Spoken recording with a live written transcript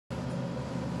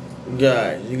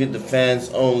Guys, you get the fans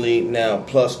only now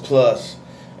plus,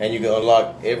 and you can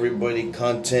unlock everybody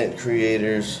content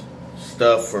creators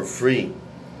stuff for free.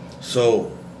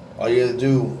 So all you have to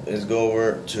do is go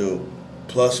over to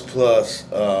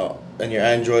on your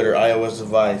Android or iOS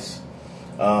device.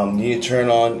 You need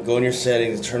to go in your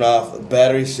settings, turn off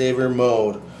battery saver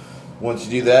mode. Once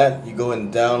you do that, you go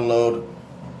and download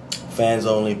fans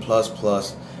only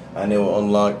plus, and it will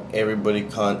unlock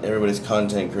everybody's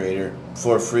content creator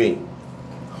for free.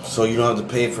 So you don't have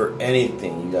to pay for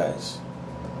anything, you guys.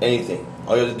 Anything.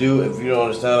 All you have to do, if you don't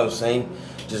understand what I'm saying,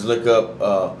 just look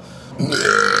up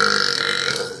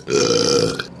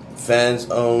fans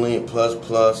only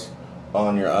plus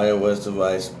on your iOS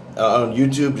device. On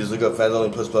YouTube, just look up fans only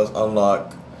plus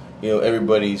unlock,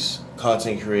 everybody's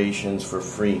content creations for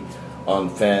free on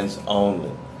fans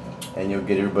only. And you'll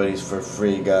get everybody's for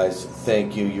free, guys.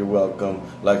 Thank you. You're welcome.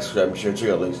 Like, subscribe, and share. Check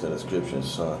out links in the description,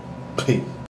 son. Peace.